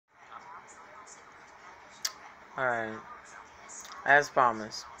Alright, as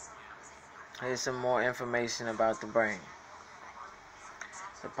promised, here's some more information about the brain.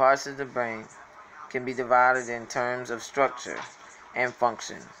 The parts of the brain can be divided in terms of structure and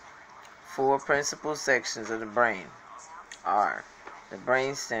function. Four principal sections of the brain are the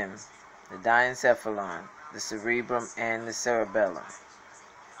brainstem, the diencephalon, the cerebrum, and the cerebellum.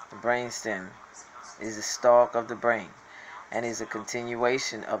 The brainstem is the stalk of the brain and is a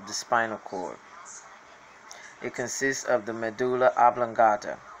continuation of the spinal cord. It consists of the medulla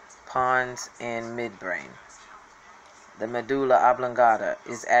oblongata, pons, and midbrain. The medulla oblongata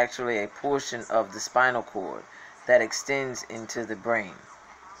is actually a portion of the spinal cord that extends into the brain.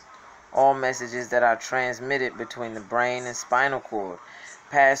 All messages that are transmitted between the brain and spinal cord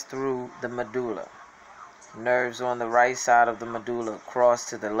pass through the medulla. Nerves on the right side of the medulla cross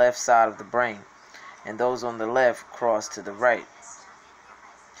to the left side of the brain, and those on the left cross to the right.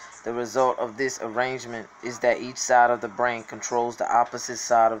 The result of this arrangement is that each side of the brain controls the opposite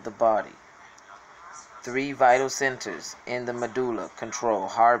side of the body. Three vital centers in the medulla control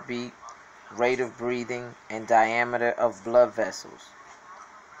heartbeat, rate of breathing, and diameter of blood vessels.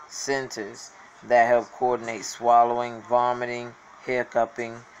 Centers that help coordinate swallowing, vomiting,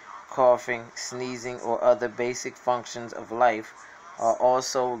 hiccuping, coughing, sneezing, or other basic functions of life are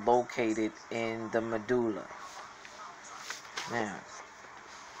also located in the medulla. Now,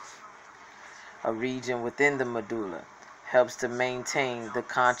 a region within the medulla helps to maintain the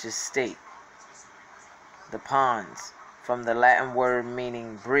conscious state. The pons, from the Latin word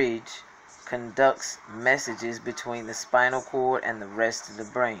meaning bridge, conducts messages between the spinal cord and the rest of the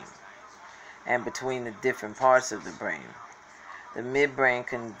brain, and between the different parts of the brain. The midbrain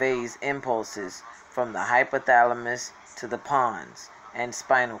conveys impulses from the hypothalamus to the pons and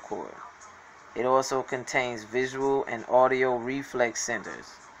spinal cord. It also contains visual and audio reflex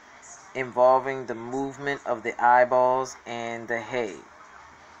centers, involving the movement of the eyeballs and the head.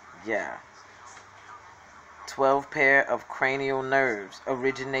 12 pair of cranial nerves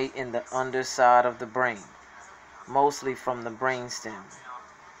originate in the underside of the brain, mostly from the brainstem.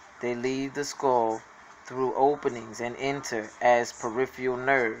 They leave the skull through openings and enter as peripheral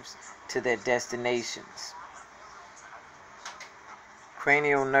nerves to their destinations.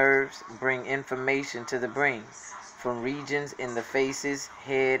 Cranial nerves bring information to the brain from regions in the faces,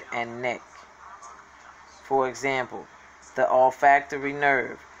 head, and neck. For example, the olfactory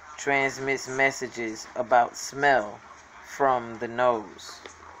nerve transmits messages about smell from the nose,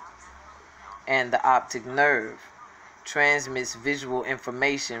 and the optic nerve transmits visual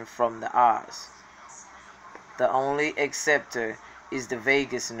information from the eyes. The only exceptor is the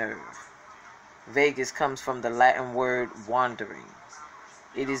vagus nerve. Vagus comes from the Latin word wandering.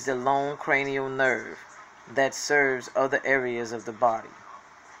 It is the lone cranial nerve that serves other areas of the body.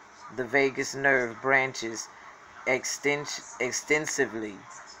 The vagus nerve branches extensively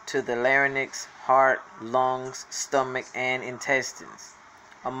to the larynx, heart, lungs, stomach, and intestines.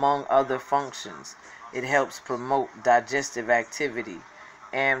 Among other functions, it helps promote digestive activity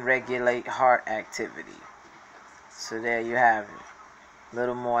and regulate heart activity. So there you have it.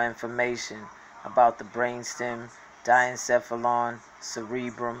 Little more information about the brainstem, diencephalon,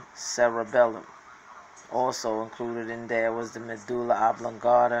 cerebrum, cerebellum. Also included in there was the medulla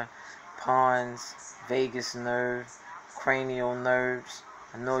oblongata, pons, vagus nerve, cranial nerves.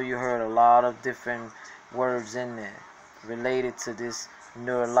 I know you heard a lot of different words in there related to this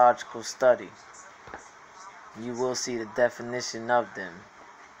neurological study. You will see the definition of them.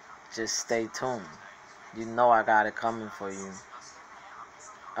 Just stay tuned. You know I got it coming for you.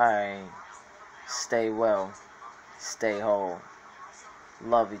 Alright. Stay well. Stay whole.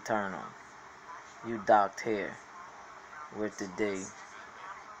 Love eternal. You docked here with the D.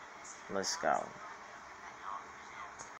 Let's go.